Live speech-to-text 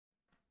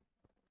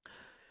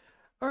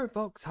Alright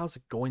folks, how's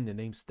it going? The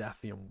name's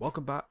Daffy and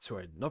welcome back to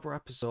another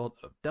episode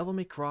of Devil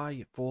May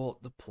Cry for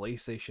the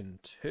PlayStation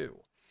 2.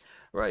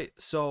 Right,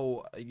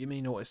 so you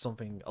may notice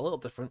something a little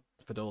different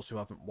for those who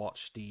haven't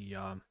watched the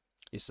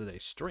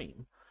yesterday's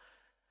stream.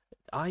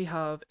 I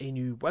have a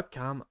new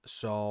webcam,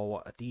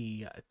 so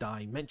the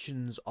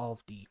dimensions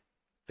of the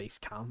face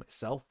cam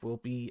itself will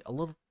be a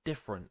little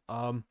different.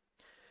 I've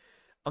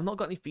not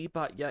got any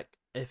feedback yet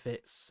if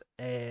it's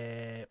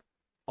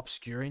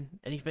obscuring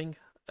anything.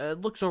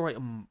 It looks alright,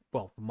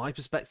 well, from my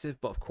perspective,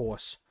 but of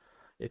course,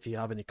 if you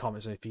have any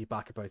comments or any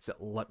feedback about it,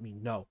 let me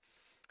know.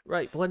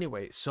 Right, but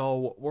anyway,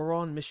 so we're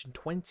on mission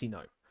 20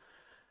 now.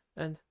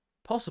 And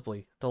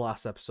possibly the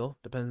last episode,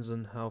 depends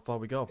on how far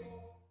we go.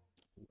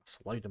 It's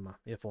loud in my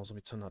earphones, let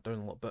me turn that down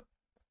a little bit.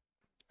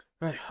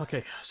 Right,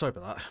 okay, sorry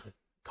about that.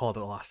 Called it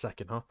the last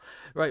second, huh?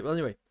 Right, well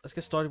anyway, let's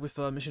get started with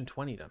mission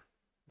 20 then.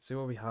 Let's see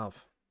what we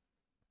have.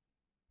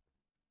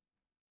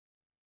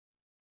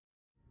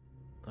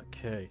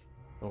 Okay.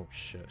 Oh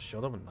shit,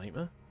 shut up a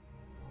nightmare?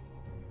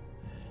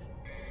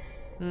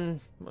 I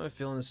have a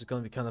feeling this is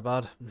going to be kind of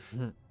bad.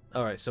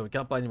 Alright, so we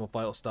can't buy any more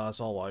vital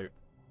stars, all out.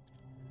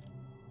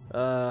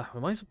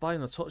 We might as well buy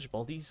an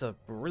untouchable. These are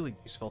really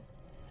useful.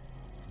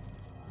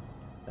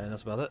 And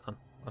that's about it.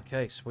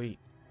 Okay, sweet.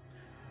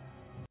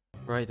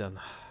 Right then,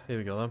 here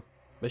we go then.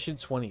 Mission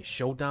 20,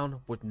 Showdown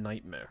with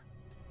Nightmare.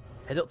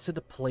 Head up to the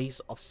place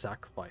of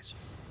sacrifice.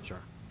 Sure,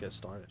 let's get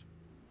started.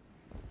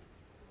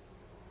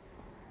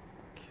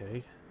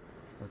 Okay.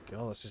 Oh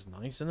god, this is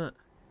nice, isn't it?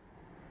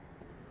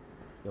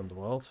 The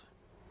underworld.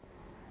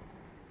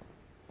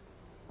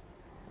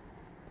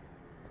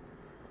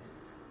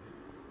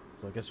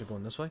 So I guess we're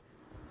going this way.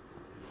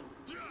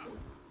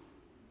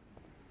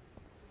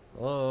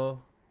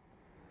 Hello?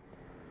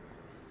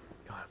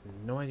 God, I have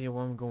no idea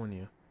where I'm going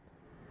here.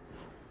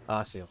 Ah,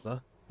 I see up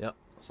there. Yep,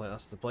 looks like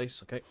that's the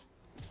place, okay.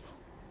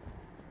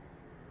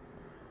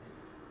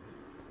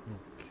 Oh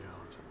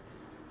god.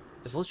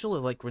 It's literally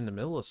like we're in the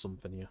middle of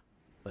something here.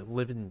 Like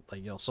living,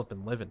 like, you know,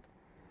 something living.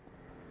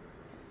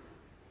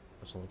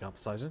 That's not like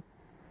appetizing.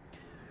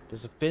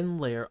 There's a thin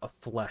layer of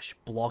flesh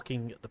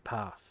blocking the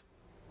path.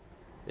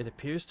 It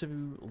appears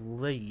to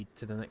lead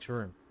to the next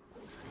room.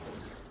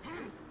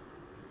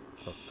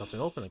 Oh, got it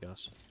open, I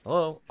guess.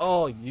 Hello?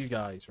 Oh, you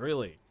guys,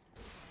 really?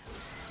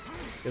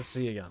 Good to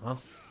see you again, huh?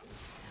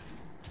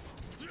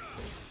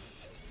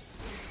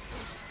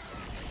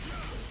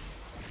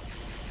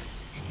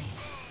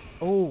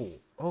 Oh,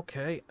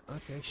 okay.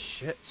 Okay,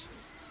 shit.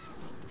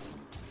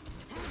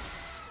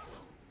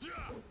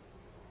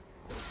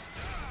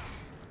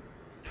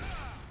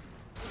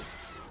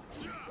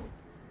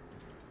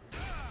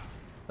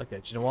 Okay,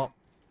 do you know what?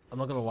 I'm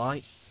not gonna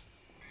lie.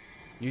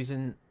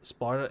 Using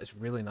Sparta is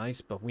really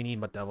nice, but we need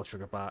my Devil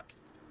Trigger back.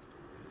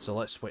 So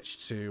let's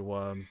switch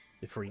to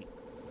the free.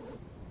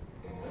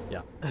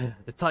 Yeah,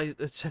 the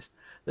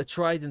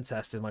tried and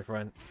tested, my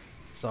friend.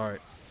 Sorry,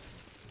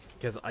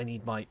 because I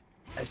need my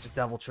extra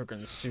Devil Trigger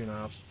as soon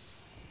as.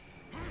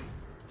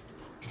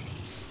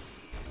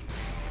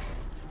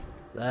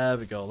 There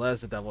we go. There's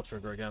the Devil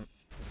Trigger again.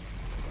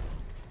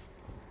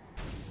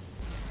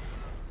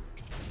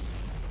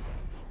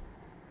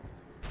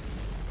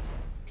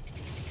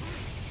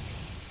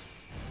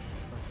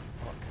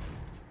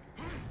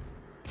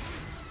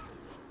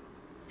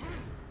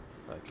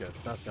 Good.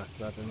 That's got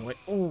that in the way.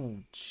 Oh,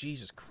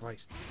 Jesus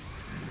Christ.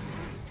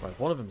 Right,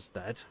 one of them's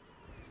dead.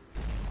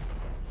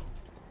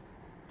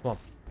 Come on.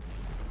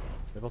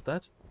 They're both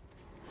dead?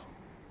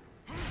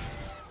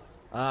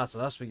 Ah, so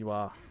that's where you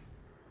are.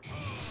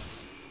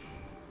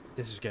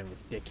 This is getting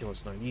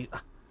ridiculous now.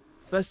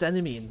 First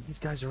enemy, and these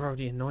guys are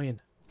already annoying.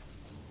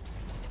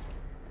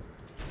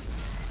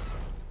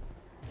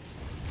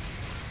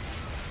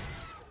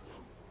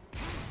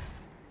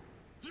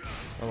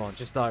 Come on,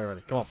 just die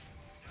already. Come on.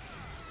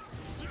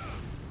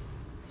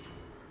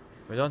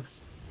 We done?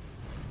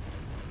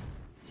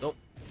 Nope.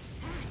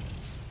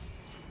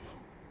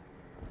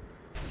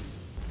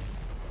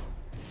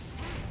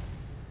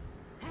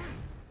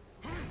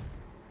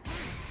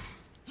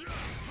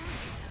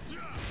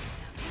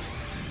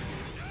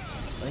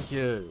 Thank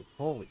you.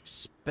 Holy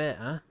spit,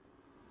 huh?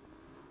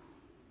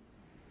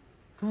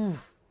 Whew.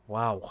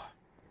 Wow.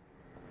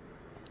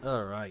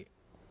 Alright.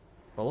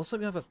 Well, looks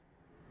like we have a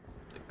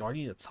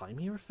Guardian of Time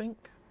here, I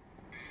think.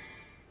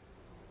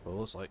 Well,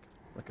 looks like.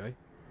 Okay.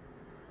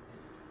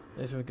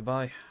 Anything we could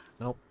buy?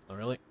 Nope, not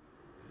really.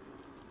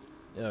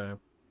 Yeah.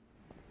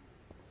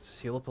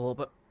 Just heal up a little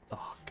bit.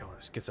 Oh god,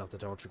 this gets out the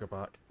Devil Trigger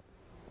back.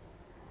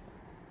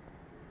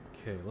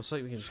 Okay, looks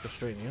like we can just go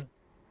straight in here.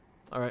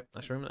 Alright,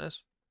 next room it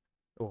is.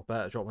 Oh,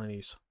 better drop one of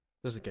these.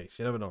 Just in case,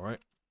 you never know, right?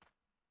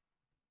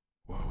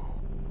 Whoa.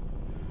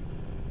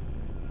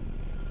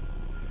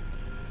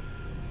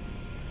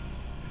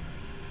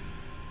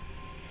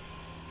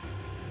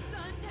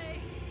 Dante!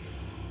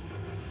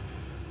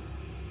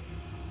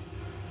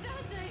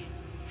 Dante!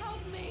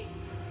 Help me!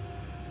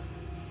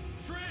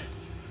 Trish!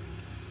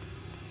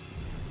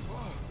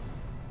 Oh.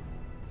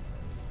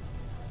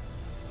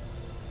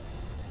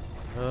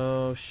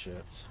 Oh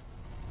shit.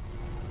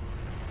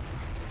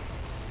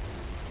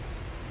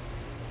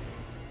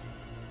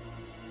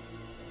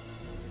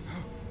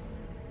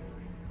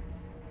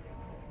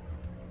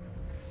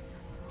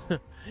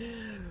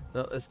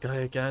 Not this guy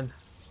again.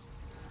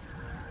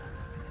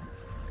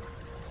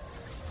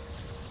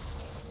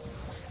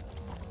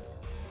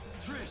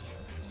 Trish,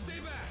 stay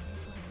back.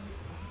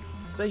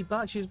 Stay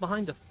back, she's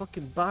behind the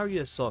fucking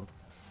barrier, son.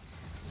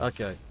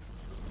 Okay.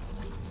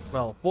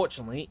 Well,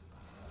 fortunately...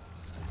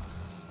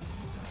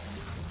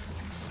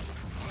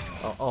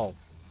 Oh.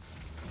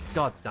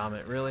 God damn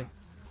it, really?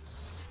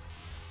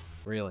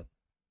 Really?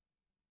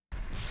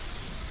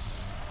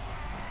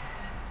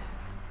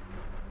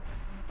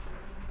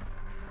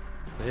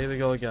 Here we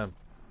go again.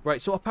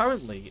 Right, so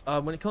apparently,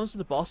 when it comes to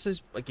the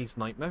bosses against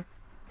Nightmare,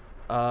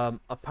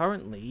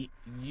 apparently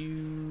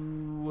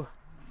you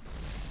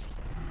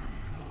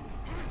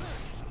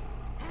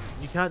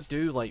can't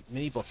do like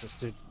mini bosses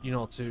to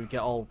to get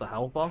all the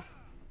health off.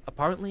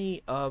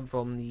 Apparently,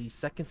 from the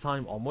second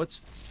time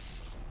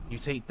onwards, you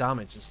take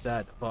damage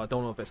instead. But I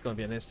don't know if it's going to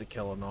be an instant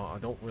kill or not. I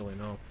don't really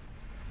know.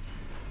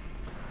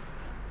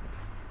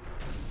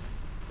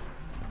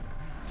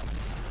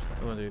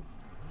 Come on, dude.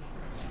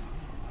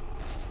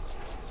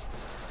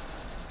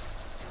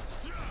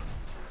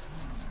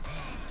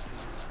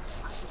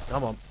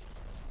 Come on.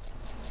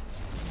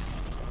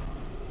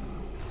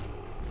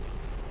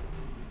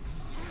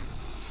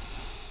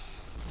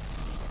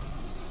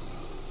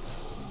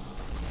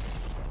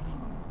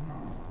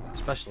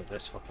 Especially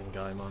this fucking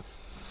guy, man.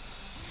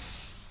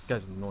 This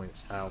guy's annoying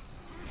as hell.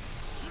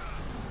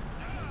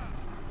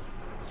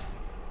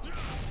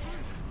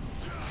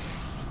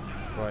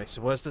 Right,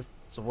 so where's the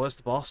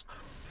boss?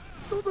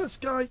 Not this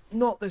guy,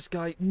 not this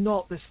guy,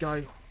 not this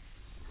guy.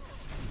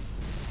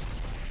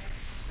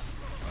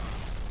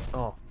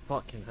 Oh,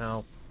 fucking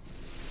hell.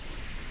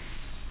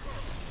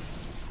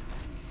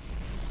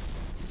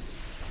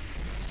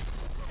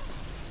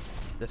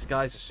 This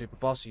guy's a super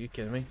boss, are you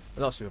kidding me?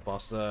 Not super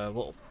boss, the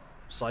little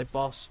side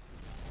boss.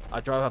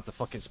 I'd rather have the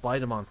fucking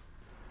Spider-Man.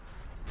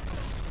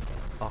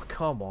 Oh,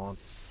 come on.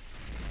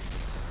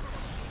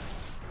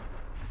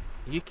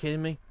 Are you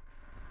kidding me?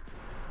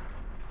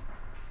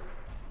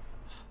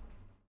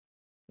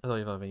 I don't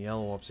even have any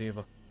yellow orbs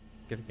either.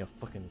 Getting you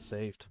fucking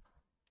saved.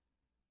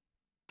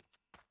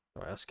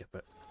 Alright, I'll skip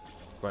it.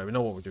 Right, we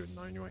know what we're doing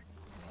now anyway.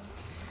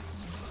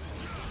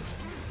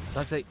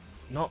 Dante,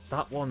 not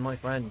that one, my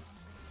friend.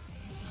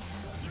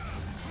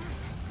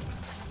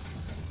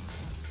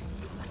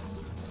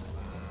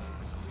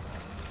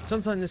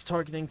 Sometimes this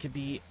targeting can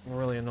be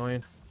really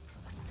annoying.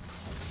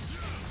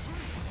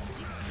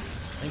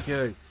 Thank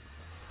you.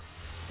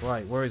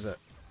 Right, where is it?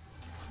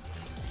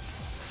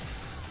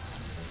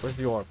 Where's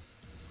the orb?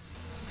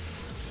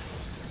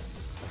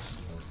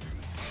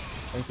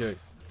 Thank you.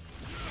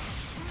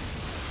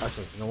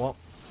 Actually, you know what?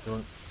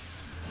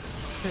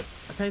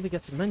 I can't even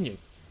get to the menu.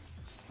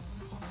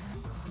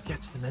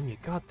 Get to the menu,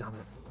 god damn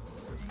it.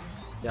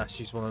 Yeah,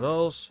 she's one of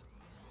those.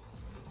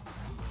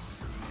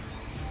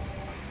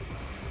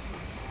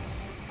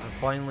 And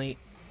finally,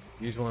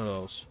 use one of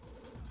those.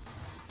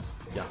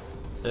 Yeah,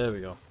 there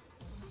we go.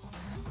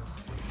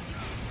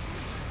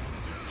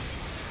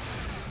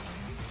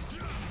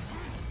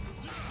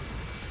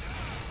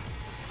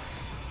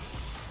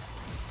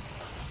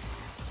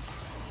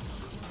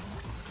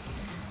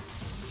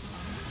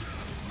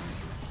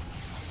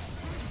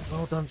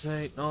 No,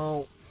 Dante,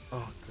 no.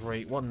 Oh,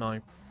 great, what now?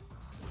 Right,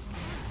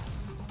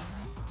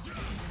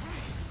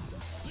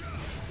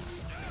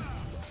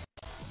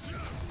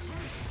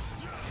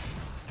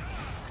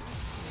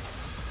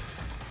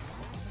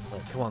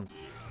 come on.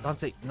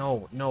 Dante,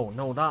 no,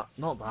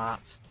 not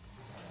that.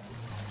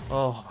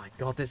 Oh my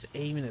god, this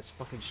aiming is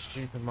fucking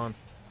stupid, man.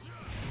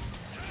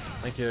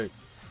 Thank you.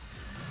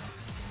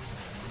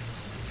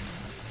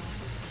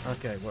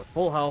 Okay, we're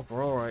full health,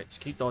 we're alright,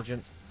 just keep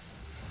dodging.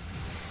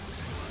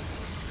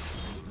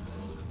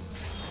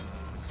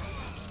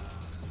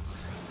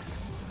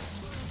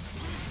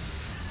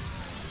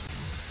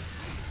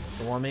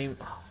 So I mean,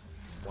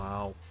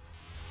 wow.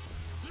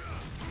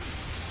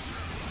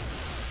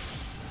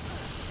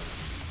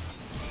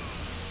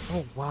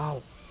 Oh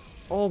wow.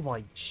 Oh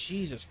my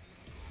Jesus.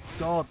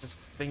 God, this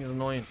thing is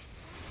annoying.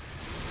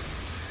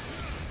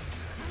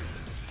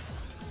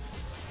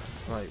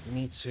 Right, we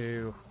need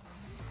to...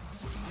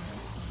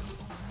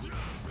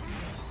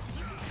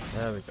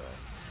 There we go.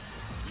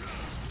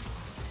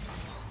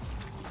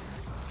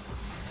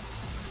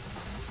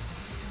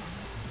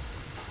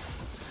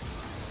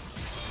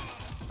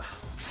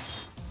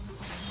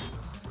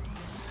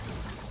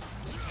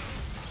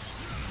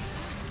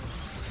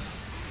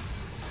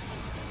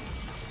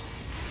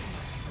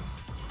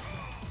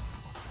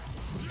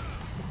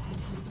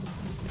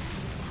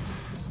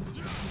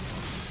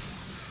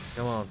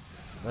 Come on.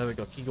 There we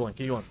go. Keep going.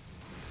 Keep going.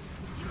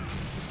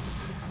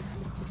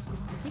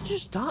 We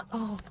just died.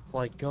 Oh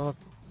my god.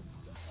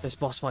 This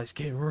boss fight's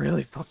getting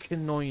really fucking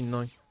annoying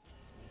now.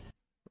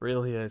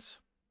 Really is.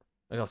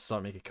 I gotta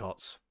start making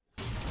cuts.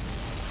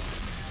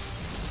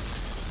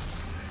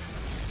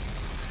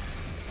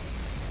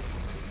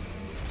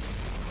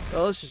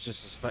 Oh, this is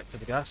just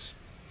suspected, I guess.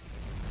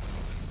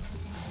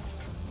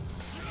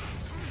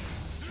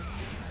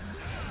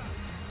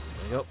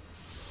 There you go.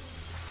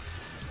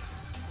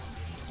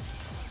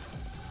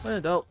 When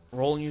in doubt,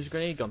 roll and use a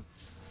grenade gun.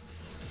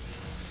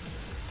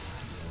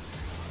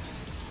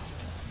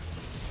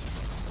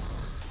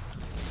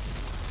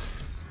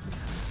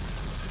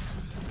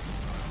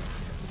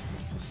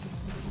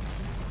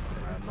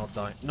 I'm not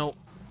dying. No.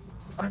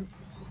 I'm...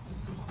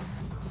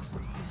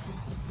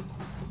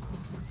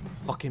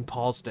 Fucking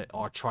paused it,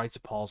 or I tried to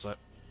pause it.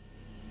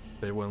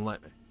 But it wouldn't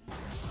let me.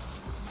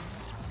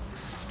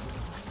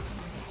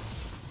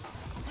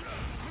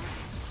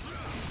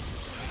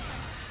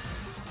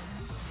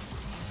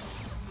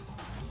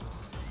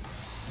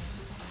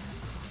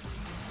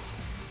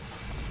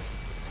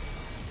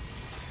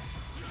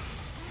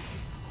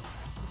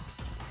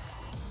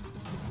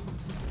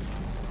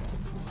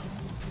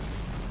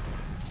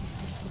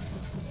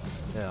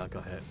 Yeah, I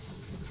got hit.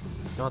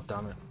 God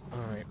damn it.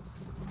 Alright.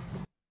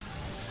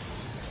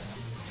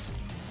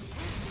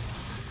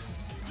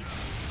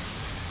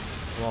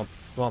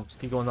 Come on, just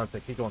keep going, Dante,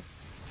 keep going.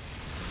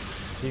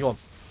 Keep going.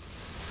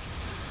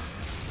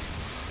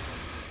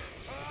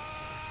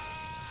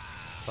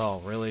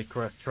 Oh, really,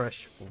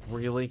 Trish?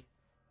 Really?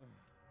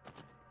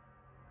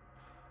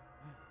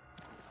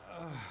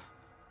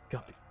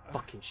 Gotta be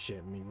fucking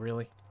shitting me,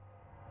 really?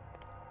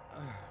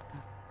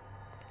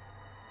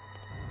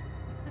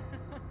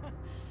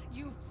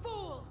 You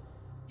fool!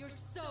 You're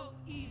so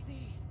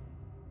easy.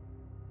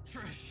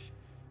 Trish,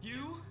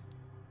 you?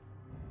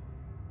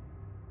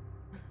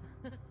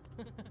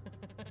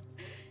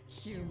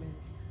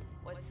 Humans,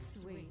 what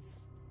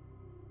sweets.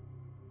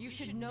 You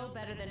should know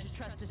better than to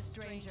trust a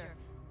stranger.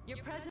 Your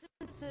presence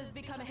has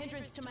become a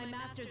hindrance to my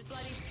master's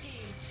bloody scheme.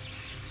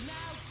 Now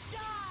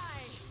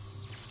die!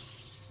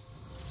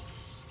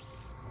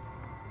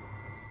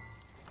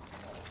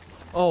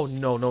 Oh,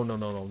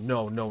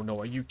 no.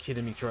 Are you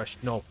kidding me, Trish?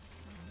 No.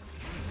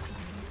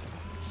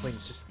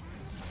 Please, just...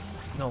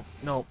 No.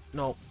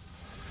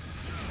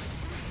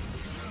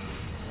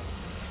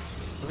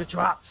 Look at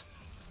trapped!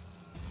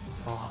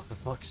 Oh, for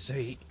fuck's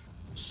sake.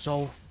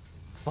 So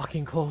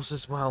fucking close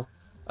as well.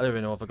 I don't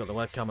even know if I got the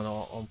webcam or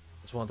not on.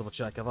 Just want to double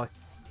check, have I?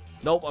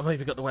 Nope, I've not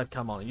even got the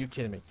webcam on. Are you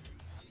kidding me?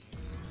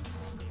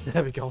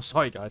 There we go.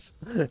 Sorry, guys.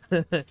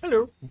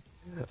 Hello.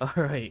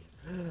 Alright.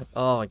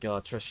 Oh my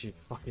god, Trish, you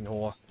fucking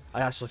whore.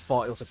 I actually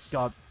thought it was a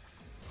god.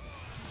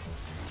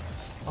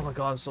 Oh my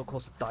god, I'm so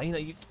close to dying. Are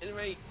you kidding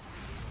me?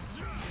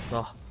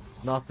 No,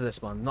 not after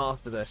this, man. Not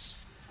after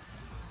this.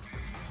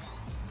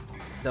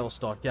 Devil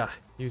Stalk, yeah,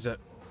 use it.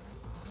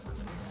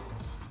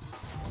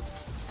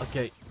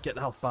 Okay, get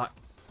the health back.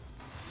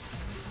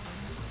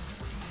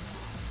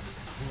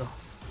 No.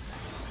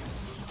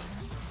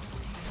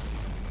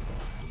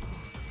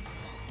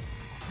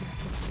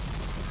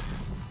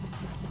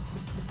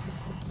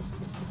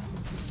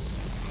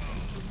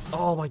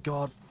 Oh my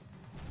god.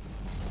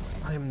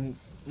 I'm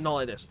not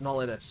like this, not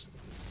like this.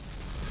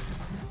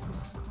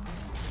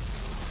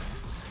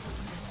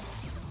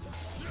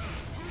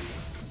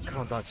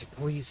 Come on, Dante,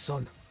 please,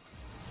 son.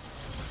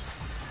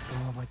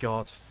 Oh my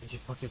god. Are you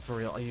fucking for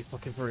real? Are you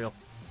fucking for real?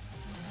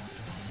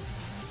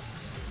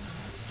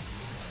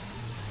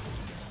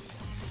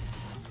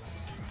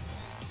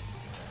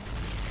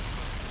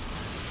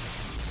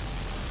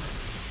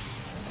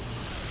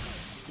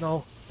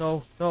 No.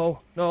 One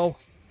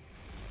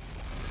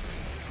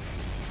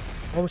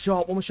more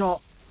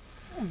shot.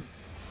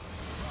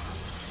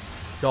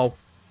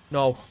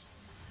 No.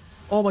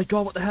 Oh my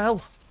god, what the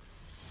hell?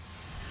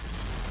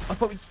 I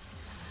thought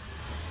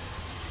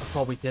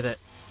we did it.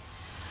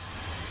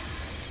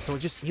 So it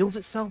just heals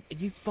itself? Are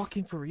you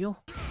fucking for real?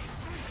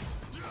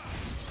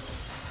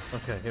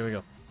 Okay, here we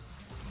go.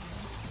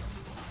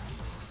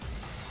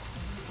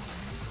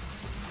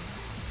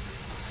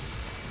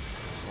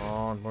 Come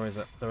on, where is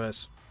it? There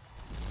is.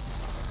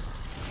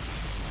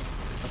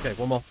 Okay,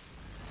 one more.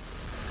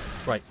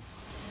 Right.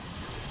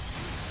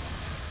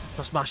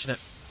 Stop smashing it.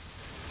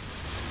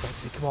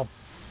 Dante, come on.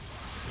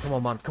 Come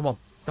on, man, come on.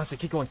 Dante,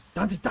 keep going.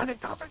 Dante,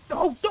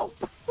 no!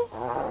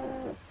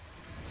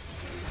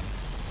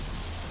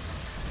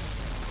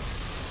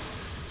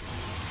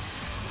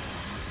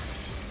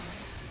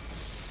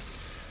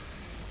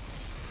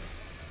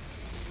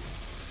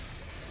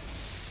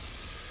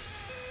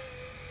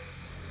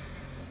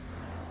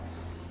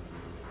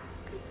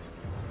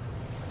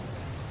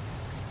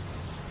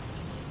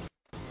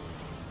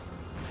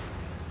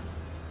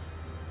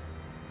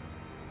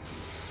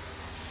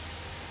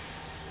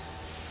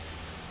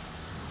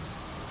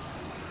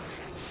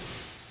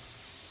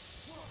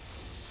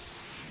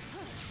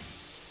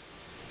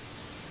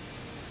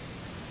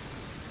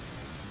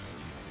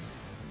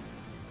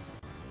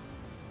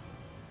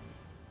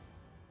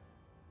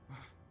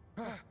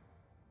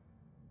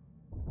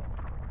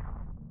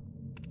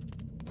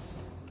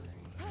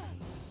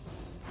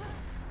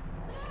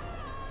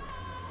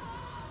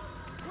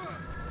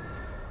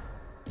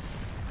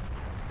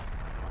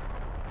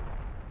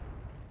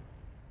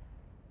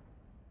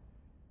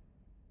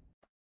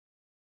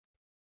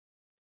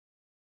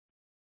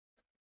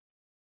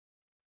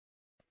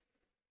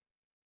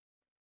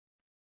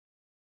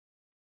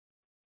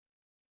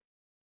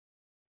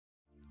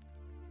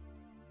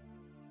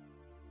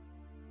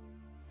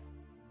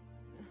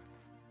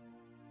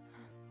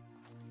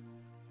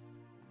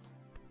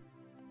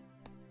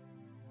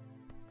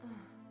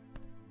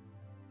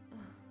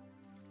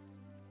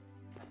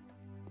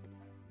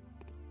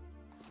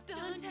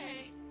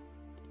 Dante!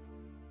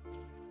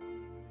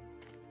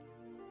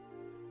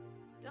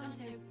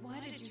 Dante, why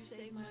did you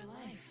save my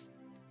life?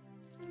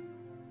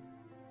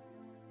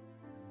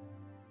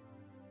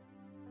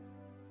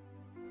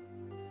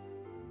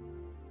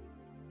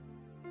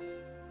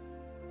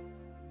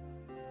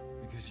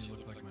 Because you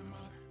look like my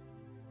mother.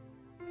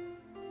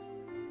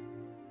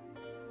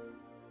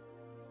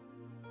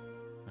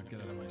 Now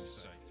get out of my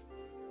sight.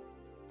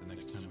 The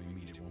next time we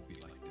meet, it won't be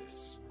like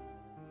this.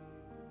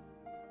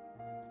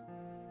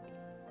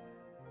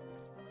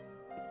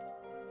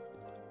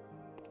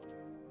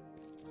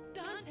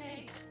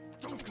 Dante!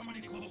 Don't come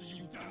any closer,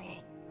 you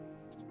devil!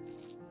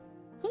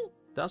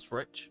 That's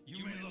rich.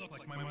 You may look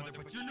like my mother,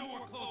 but you're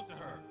nowhere close to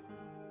her.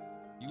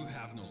 You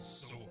have no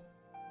soul.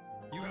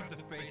 You have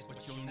the face,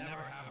 but you'll never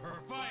have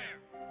her fire!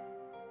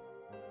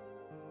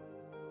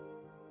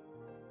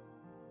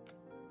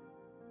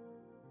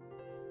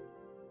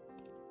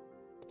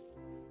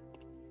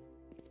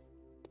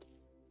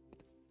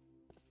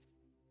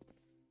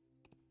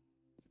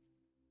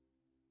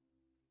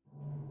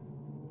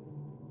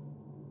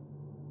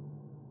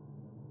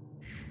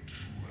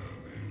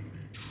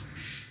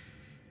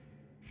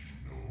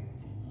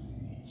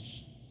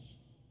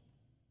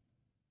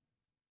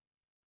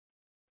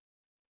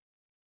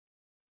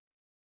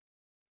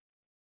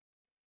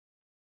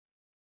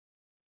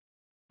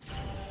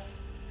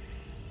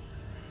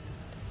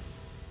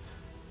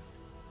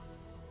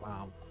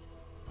 Wow.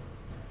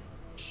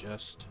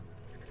 Just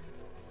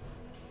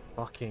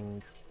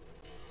fucking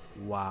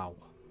wow.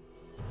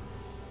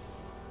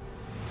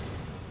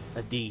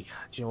 A D.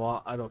 Do you know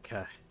what? I don't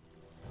care.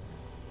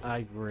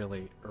 I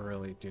really,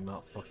 really do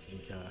not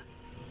fucking care.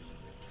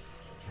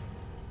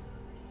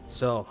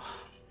 So,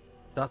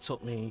 that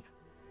took me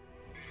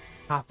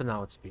half an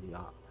hour to beat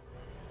that.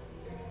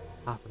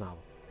 Half an hour.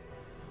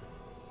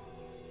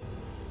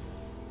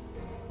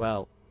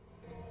 Well,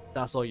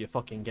 that's all you're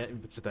fucking getting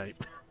for today.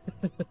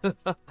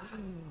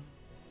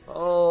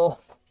 Oh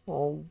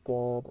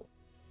god.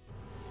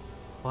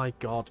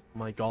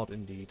 My god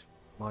indeed.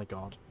 My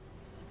god.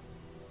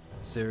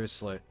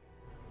 Seriously.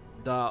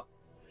 That,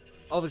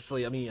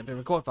 obviously, I mean, I've been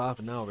recording for half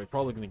an hour, we're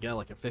probably going to get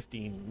like a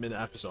 15-minute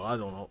episode. I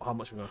don't know how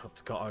much I'm going to have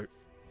to cut out.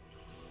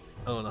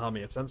 I don't know how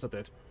many attempts I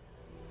did.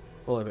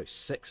 Probably about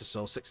 6 or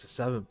so, 6 or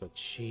 7, but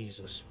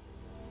Jesus.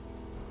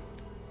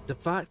 The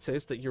fact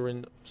is that you're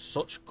in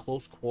such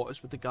close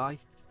quarters with the guy,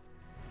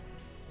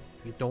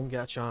 you don't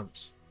get a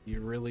chance.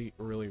 You really,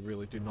 really,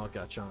 really do not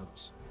get a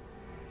chance.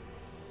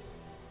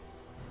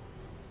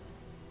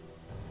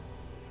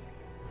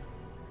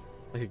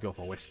 I could go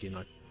for whiskey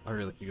now. I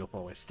really could go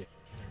for whiskey.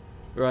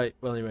 Right,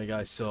 well anyway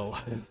guys, so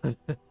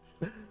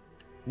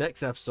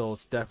next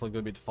episode's definitely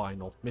going to be the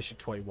final, Mission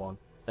 21.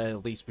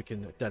 At least we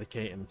can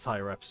dedicate an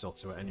entire episode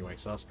to it anyway,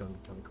 so that's going to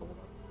be kind of cool.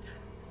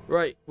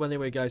 Right, well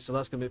anyway guys, so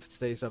that's going to be it for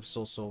today's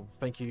episode, so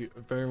thank you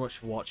very much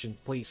for watching.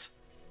 Please,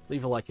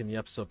 leave a like in the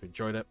episode if you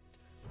enjoyed it.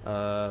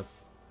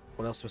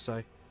 What else to say?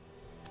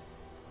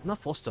 I'm not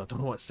flustered, I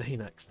don't know what to say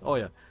next. Oh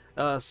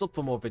yeah, sub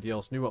for more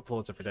videos, new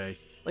uploads every day.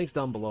 Links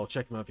down below,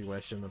 check them out if you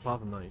wish, and apart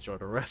from that, enjoy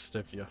the rest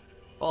of your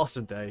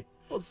awesome day.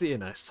 We'll see you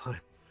next time.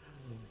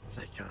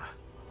 Take care.